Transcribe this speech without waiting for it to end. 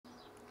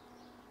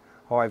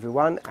Hi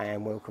everyone,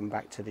 and welcome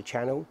back to the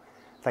channel.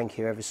 Thank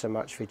you ever so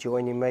much for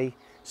joining me.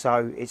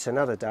 So it's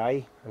another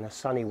day, and a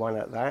sunny one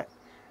at that,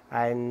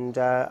 and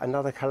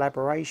another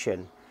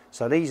collaboration.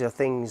 So these are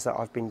things that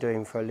I've been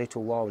doing for a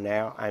little while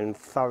now and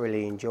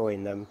thoroughly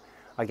enjoying them.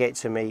 I get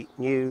to meet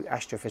new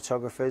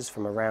astrophotographers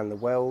from around the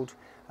world,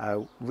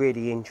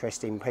 really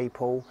interesting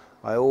people.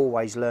 I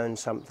always learn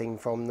something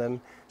from them,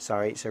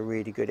 so it's a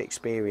really good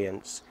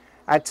experience.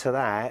 Add to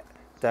that,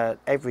 that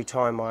every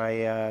time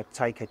I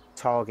take a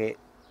target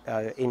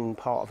in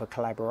part of a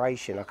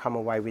collaboration, I come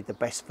away with the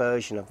best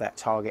version of that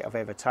target I've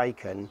ever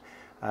taken.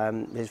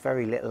 There's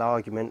very little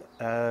argument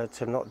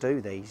to not do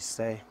these.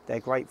 They're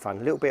great fun. A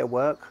little bit of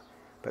work,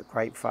 but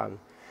great fun.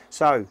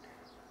 So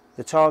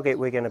the target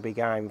we're going to be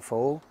going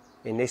for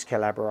in this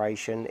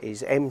collaboration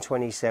is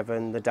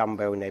M27 the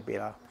Dumbbell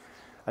Nebula.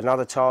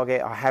 Another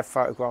target I have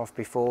photographed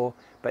before,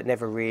 but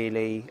never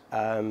really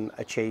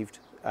achieved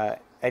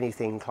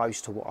anything close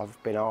to what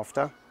I've been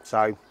after.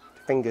 So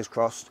fingers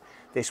crossed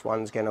this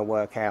one's going to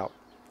work out.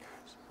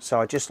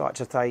 So I'd just like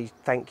to say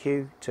thank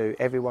you to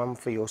everyone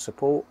for your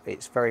support.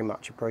 It's very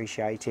much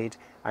appreciated,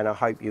 and I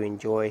hope you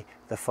enjoy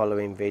the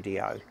following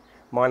video.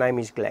 My name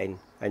is Glenn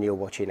and you're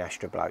watching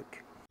Astrobloke.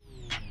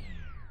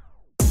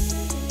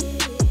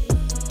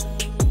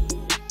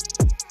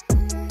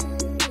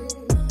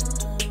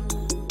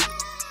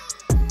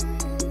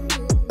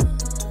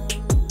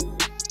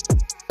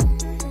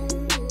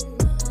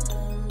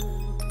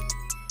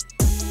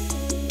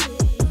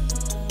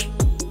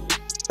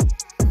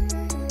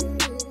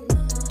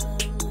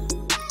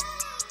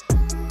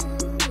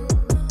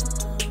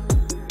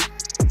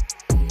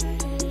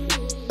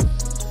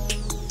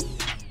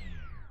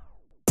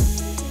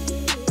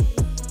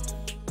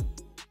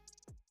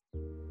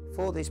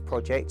 For this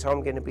project,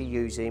 I'm going to be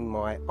using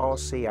my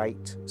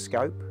RC8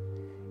 scope.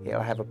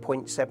 It'll have a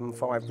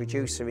 0.75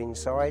 reducer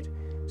inside,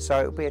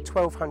 so it'll be a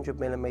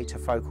 1200mm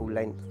focal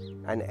length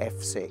and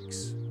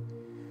f6.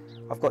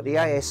 I've got the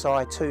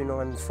ASI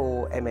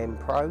 294mm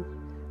Pro,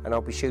 and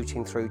I'll be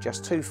shooting through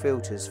just two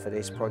filters for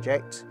this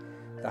project,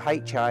 the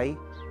HA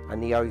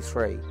and the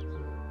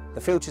O3.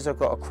 The filters I've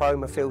got are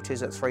chroma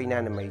filters at 3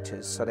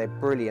 nanometers, so they're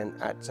brilliant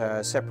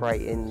at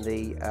separating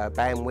the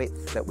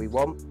bandwidth that we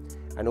want,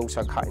 and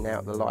also cutting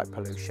out the light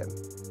pollution.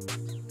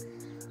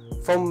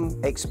 From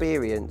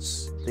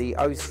experience, the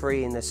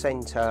O3 in the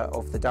centre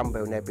of the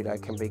Dumbbell Nebula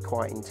can be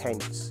quite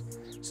intense.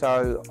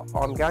 So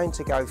I'm going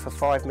to go for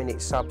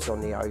 5-minute subs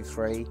on the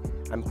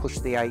O3 and push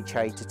the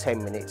HA to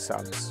 10-minute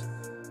subs.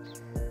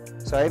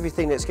 So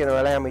everything that's going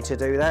to allow me to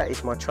do that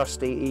is my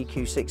trusty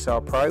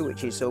EQ6R Pro,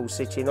 which is all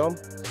sitting on.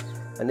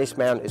 And this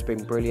mount has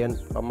been brilliant,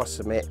 I must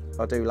admit,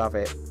 I do love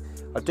it.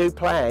 I do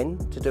plan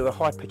to do a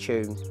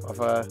hypertune. I've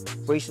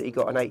recently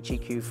got an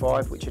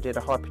HEQ5 which I did a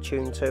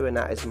hypertune to, and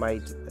that has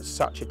made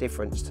such a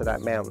difference to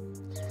that mount.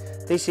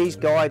 This is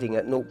guiding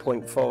at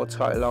 0.4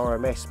 total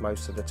RMS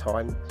most of the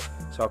time,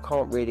 so I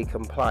can't really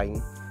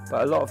complain,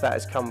 but a lot of that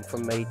has come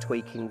from me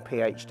tweaking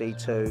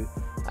PhD2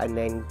 and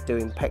then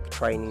doing PEC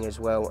training as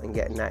well and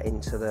getting that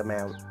into the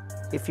mount.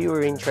 If you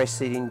are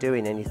interested in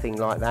doing anything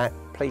like that,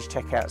 please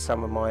check out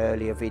some of my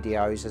earlier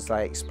videos as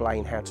they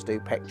explain how to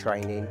do PEC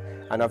training,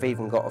 and I've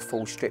even got a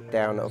full strip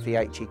down of the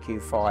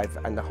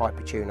HEQ5 and the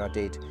hypertune I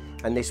did,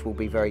 and this will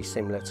be very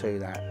similar to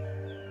that.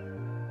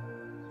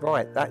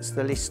 Right, that's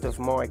the list of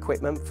my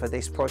equipment for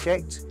this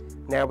project.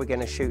 Now we're going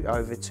to shoot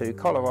over to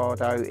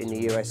Colorado in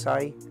the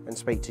USA and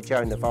speak to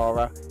Joe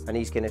Navara, and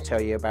he's going to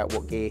tell you about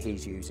what gear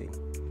he's using.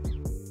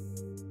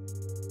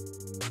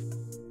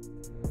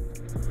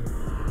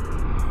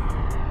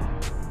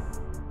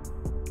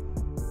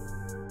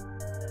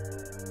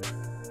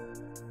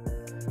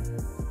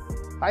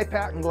 Hi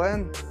Pat and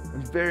Glenn,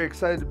 I'm very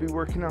excited to be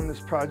working on this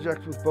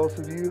project with both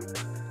of you.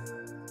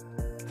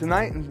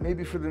 Tonight, and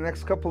maybe for the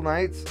next couple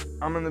nights,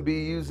 I'm going to be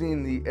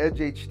using the Edge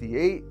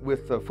HD8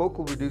 with the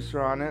focal reducer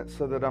on it,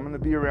 so that I'm going to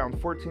be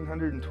around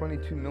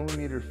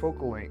 1422mm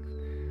focal length.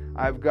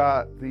 I've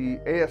got the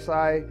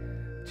ASI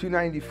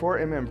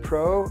 294mm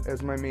Pro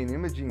as my main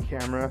imaging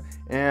camera,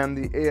 and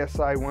the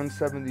ASI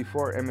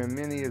 174mm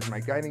Mini as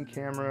my guiding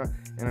camera,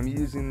 and I'm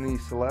using the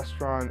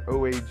Celestron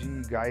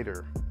OAG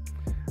guider.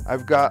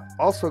 I've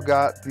also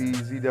got the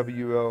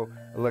ZWO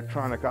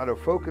electronic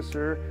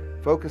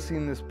autofocuser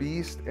focusing this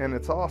beast, and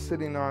it's all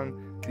sitting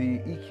on the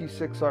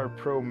EQ6R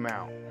Pro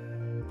mount.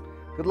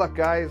 Good luck,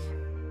 guys.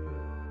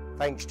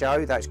 Thanks,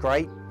 Joe, that's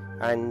great,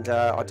 and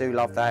I do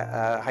love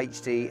that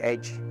HD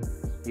Edge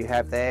you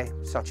have there.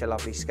 Such a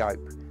lovely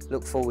scope.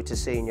 Look forward to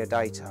seeing your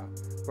data.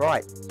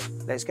 Right,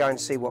 let's go and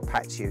see what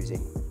Pat's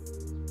using.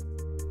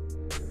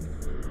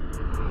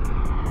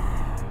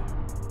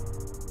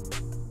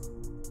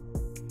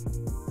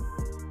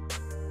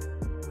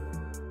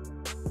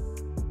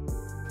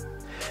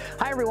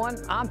 Hi everyone,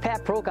 I'm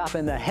Pat Prokop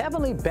in the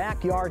Heavenly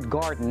Backyard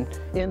Garden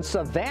in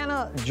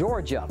Savannah,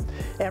 Georgia.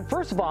 And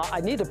first of all,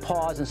 I need to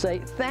pause and say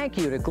thank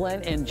you to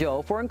Glenn and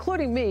Joe for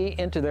including me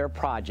into their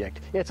project.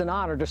 It's an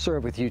honor to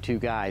serve with you two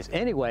guys.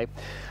 Anyway,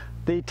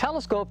 The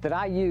telescope that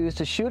I use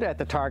to shoot at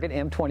the target,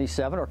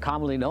 M27, or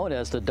commonly known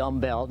as the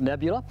Dumbbell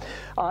Nebula,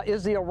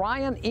 is the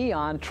Orion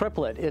Eon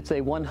Triplet. It's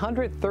a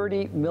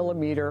 130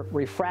 millimeter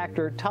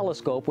refractor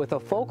telescope with a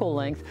focal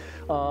length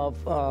of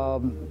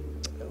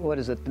what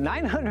is it,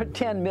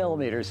 910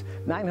 millimeters,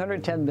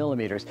 910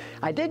 millimeters.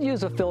 I did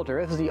use a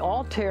filter. This is the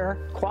Altair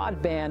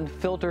quad band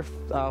filter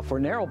for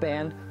narrow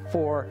band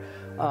for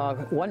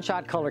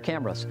one-shot color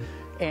cameras.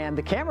 And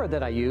the camera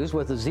that I used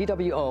was the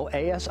ZWO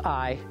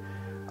ASI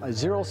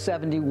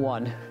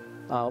 071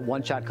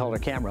 one-shot color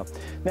camera.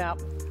 Now,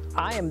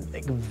 I am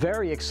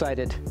very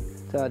excited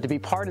to be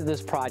part of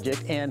this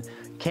project and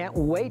can't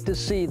wait to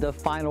see the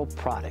final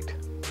product.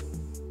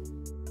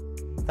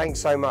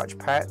 Thanks so much,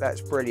 Pat. That's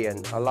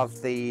brilliant. I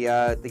love the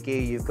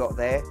gear you've got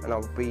there, and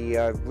I'll be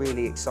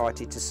really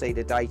excited to see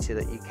the data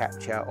that you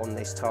capture on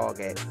this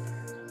target.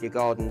 Your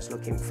garden's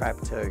looking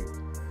fab too.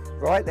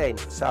 Right then,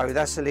 so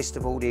that's a list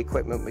of all the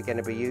equipment we're going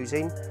to be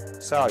using.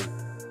 So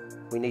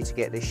we need to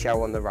get this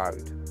show on the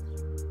road.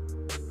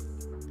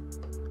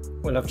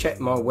 Well, I've checked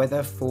my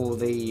weather for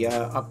the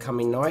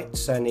upcoming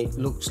nights, and it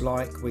looks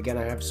like we're going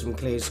to have some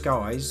clear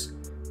skies.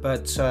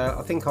 But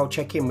I think I'll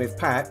check in with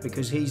Pat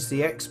because he's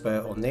the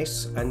expert on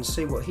this and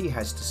see what he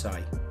has to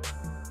say.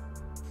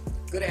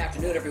 Good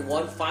afternoon,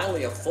 everyone.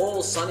 Finally, a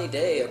full sunny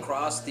day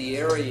across the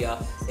area.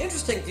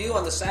 Interesting view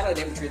on the satellite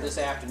imagery this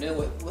afternoon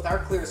with our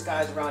clear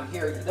skies around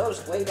here. You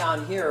notice way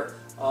down here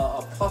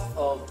a puff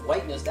of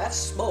whiteness. That's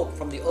smoke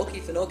from the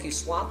Okefenokee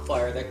swamp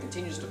fire that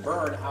continues to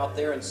burn out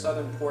there in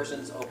southern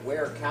portions of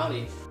Ware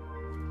County.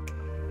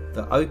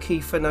 The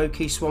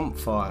Okefenokee swamp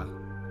fire.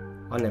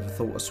 I never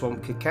thought a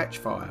swamp could catch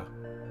fire.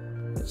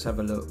 Let's have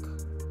a look.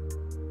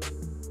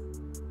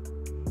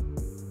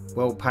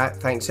 Well, Pat,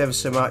 thanks ever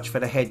so much for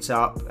the heads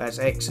up. That's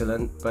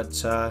excellent,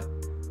 but I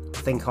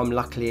think I'm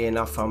lucky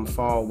enough I'm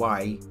far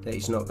away that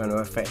it's not going to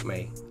affect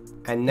me.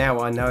 And now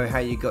I know how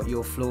you got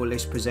your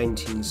flawless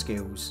presenting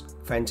skills.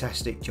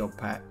 Fantastic job,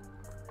 Pat.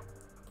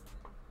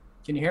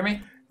 Can you hear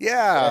me?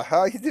 Yeah,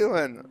 how you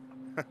doing?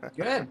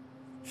 Good.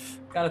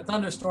 Got a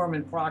thunderstorm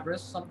in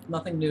progress,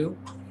 nothing new.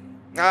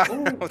 Oh,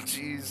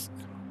 jeez.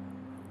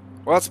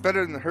 Well, it's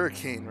better than the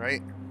hurricane,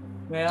 right?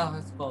 Well, I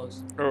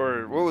suppose.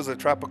 Or what was a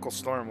tropical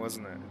storm,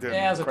 wasn't it?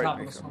 Yeah, it was a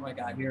tropical storm I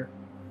got here.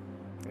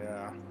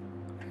 Yeah.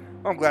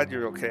 Well, I'm glad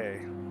you're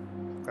okay.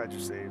 Glad you're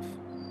safe.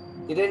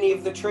 Did any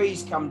of the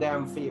trees come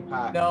down for you,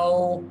 Pat?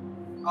 No.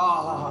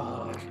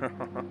 Oh.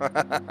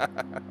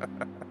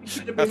 You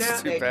should have been That's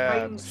out too there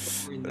bad.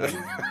 plainscoring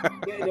them,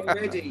 getting them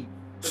ready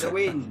for the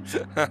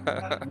wind.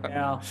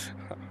 Yeah.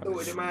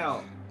 Sorted them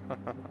out.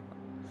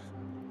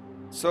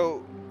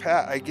 So,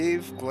 Pat, I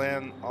gave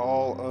Glenn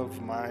all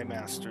of my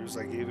masters.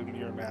 I gave him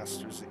your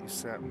masters that you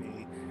sent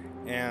me.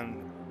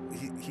 And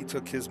he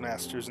took his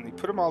masters and he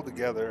put them all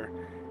together.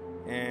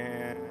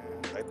 And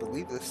I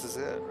believe this is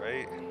it,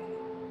 right?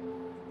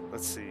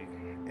 Let's see.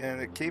 And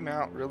it came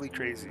out really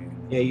crazy.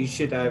 Yeah, you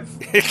should have.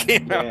 It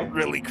came out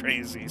really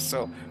crazy.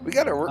 So we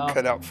got our work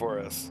cut out for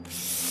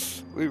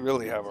us. We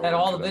really have our Is that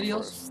work all cut the out for videos?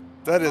 us.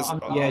 That is.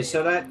 Yeah,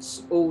 so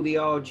that's all the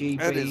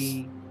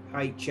RGB,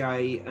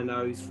 HA, and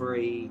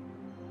O3.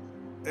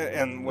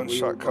 And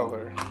one-shot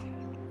color.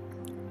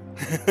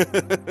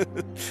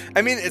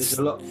 I mean, there's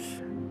a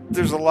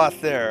lot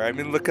there. I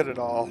mean, look at it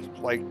all,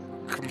 like,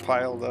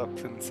 compiled up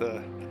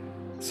into...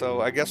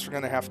 So I guess we're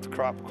going to have to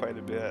crop quite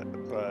a bit,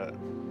 but...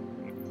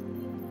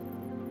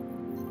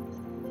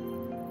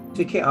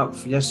 Pick it up.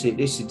 This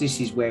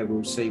is where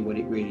we'll see what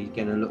it really is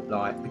going to look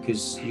like,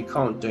 because you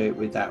can't do it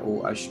with that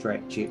auto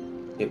stretch.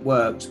 It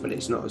works, but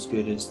it's not as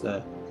good as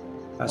the...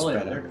 That's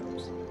better. There it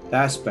goes.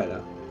 That's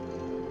better.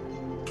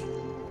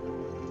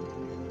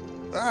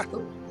 Ah,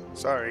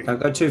 sorry. Don't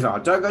go too far.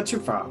 Don't go too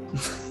far.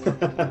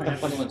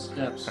 21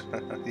 steps.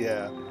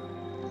 Yeah.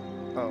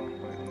 Oh,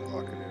 wait,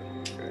 lock it in.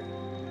 Okay.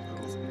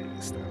 Those baby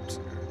steps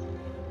here.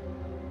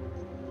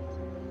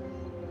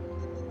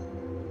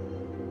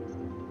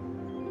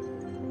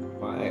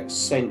 Right, that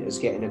center's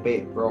getting a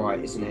bit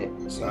bright, isn't it?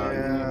 So,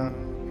 yeah.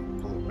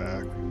 Pull it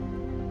back.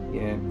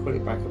 Yeah, pull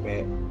it back a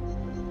bit.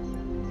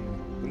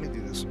 Let me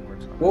do this one more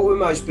time. What we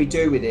mostly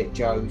do with it,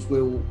 Joe, is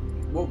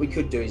what we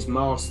could do is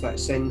mask that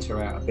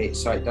center out a bit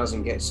so it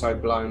doesn't get so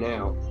blown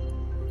out.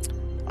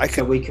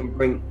 So we can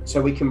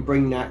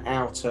bring that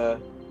outer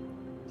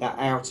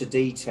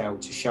detail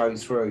to show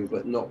through,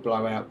 but not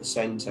blow out the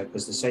center,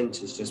 because the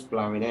center's just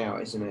blowing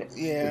out, isn't it?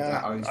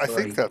 Yeah, I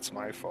think that's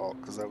my fault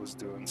because I was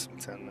doing some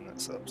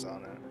 10-minute subs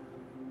on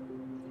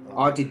it.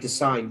 I did the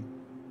same.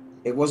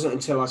 It wasn't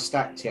until I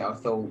stacked it I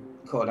thought,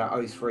 God, that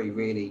O3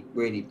 really,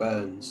 really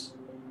burns.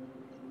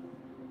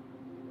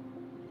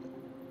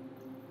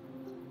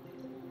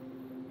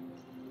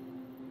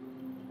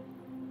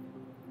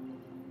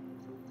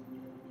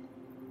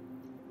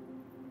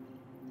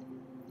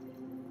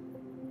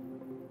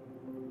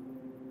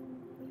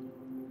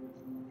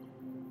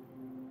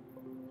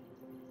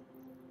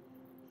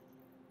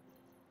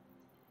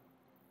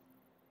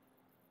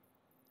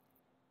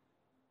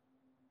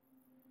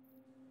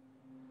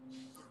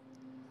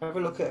 Have a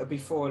look at a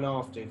before and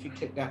after. If you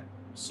click that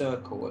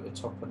circle at the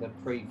top of the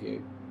preview,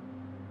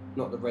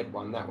 Not the red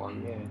one, that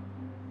one, yeah.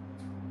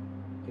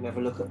 You can have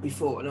a look at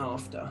before and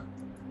after.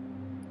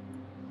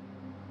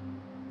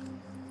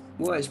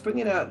 Well, it's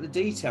bringing out the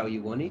detail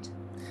you wanted.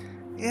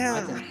 Yeah.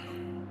 I think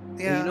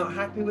so. Are you not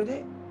happy with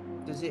it?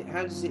 Does it?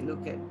 How does it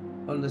look at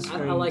on the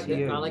screen I like to that.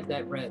 you? I like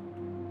that red.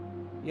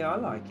 Yeah, I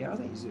like it. I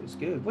think it's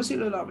good. What's it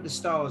look like with the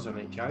stars on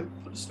it, Joe?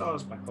 Put the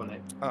stars back on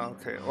it. Oh,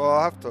 okay. Well,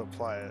 I'll have to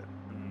apply it.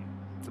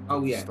 To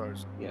put the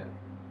stars on. Yeah.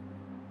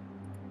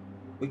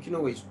 We can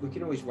always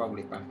roll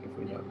it back if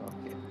we don't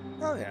like it.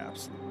 Oh yeah,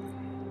 absolutely.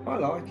 I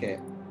like it.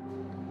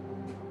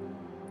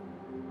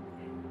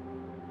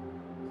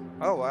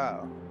 Oh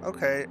wow.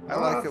 Okay, I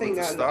like it with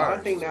the stars.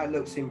 I think that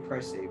looks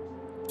impressive.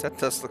 That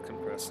does look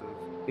impressive.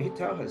 It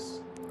does.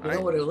 You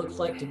know what it looks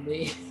like to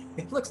me?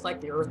 It looks like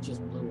the Earth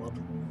just blew up.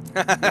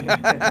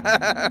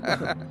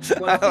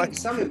 Well, I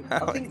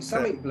think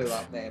something blew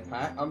up there,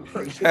 Pat. I'm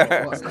pretty sure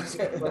it was.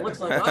 Well, it looks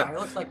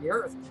like the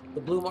Earth, the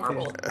blue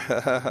marble.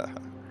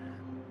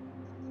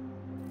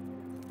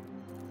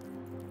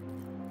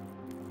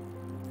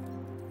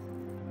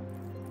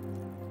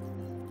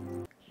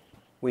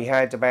 We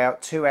had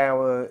about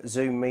 2-hour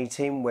Zoom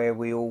meeting where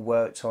we all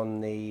worked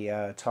on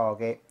the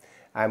target,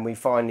 and we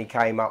finally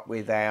came up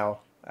with our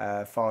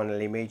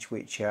final image,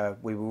 which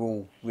we were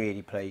all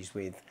really pleased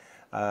with.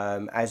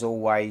 As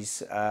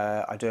always,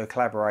 I do a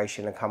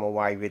collaboration and come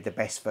away with the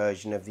best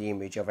version of the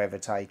image I've ever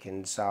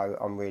taken, so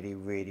I'm really,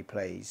 really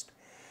pleased.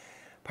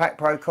 Pat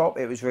Prokop,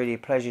 it was really a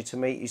pleasure to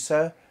meet you,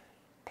 sir.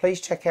 Please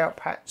check out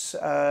Pat's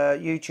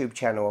YouTube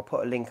channel. I'll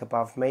put a link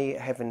above me,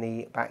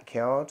 Heavenly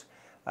Backyard.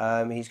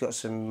 He's got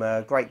some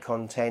great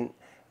content,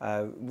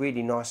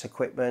 really nice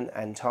equipment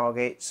and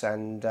targets,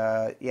 and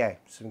yeah,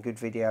 some good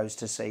videos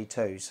to see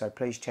too, so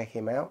please check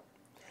him out.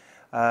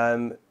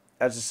 As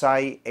I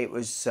say, it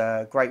was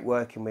great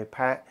working with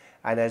Pat,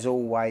 and as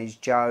always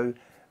Joe,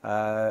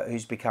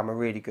 who's become a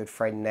really good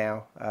friend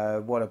now.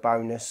 What a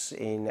bonus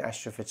in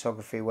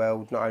astrophotography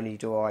world. Not only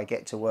do I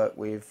get to work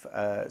with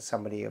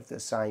somebody of the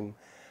same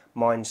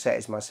mindset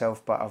as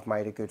myself, but I've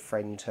made a good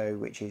friend too,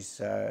 which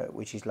is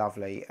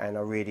lovely, and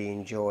I really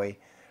enjoy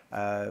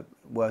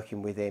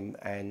working with him,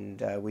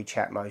 and we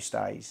chat most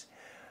days.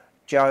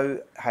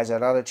 Joe has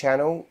another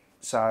channel,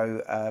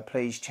 so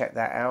please check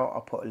that out. I'll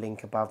put a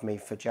link above me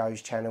for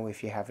Joe's channel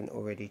if you haven't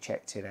already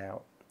checked it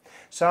out.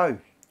 So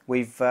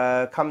we've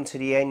come to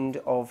the end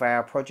of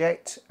our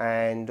project,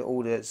 and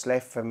all that's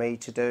left for me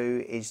to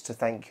do is to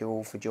thank you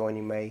all for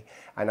joining me,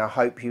 and I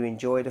hope you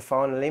enjoy the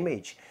final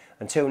image.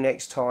 Until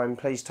next time,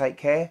 please take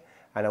care,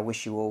 and I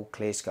wish you all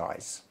clear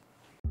skies.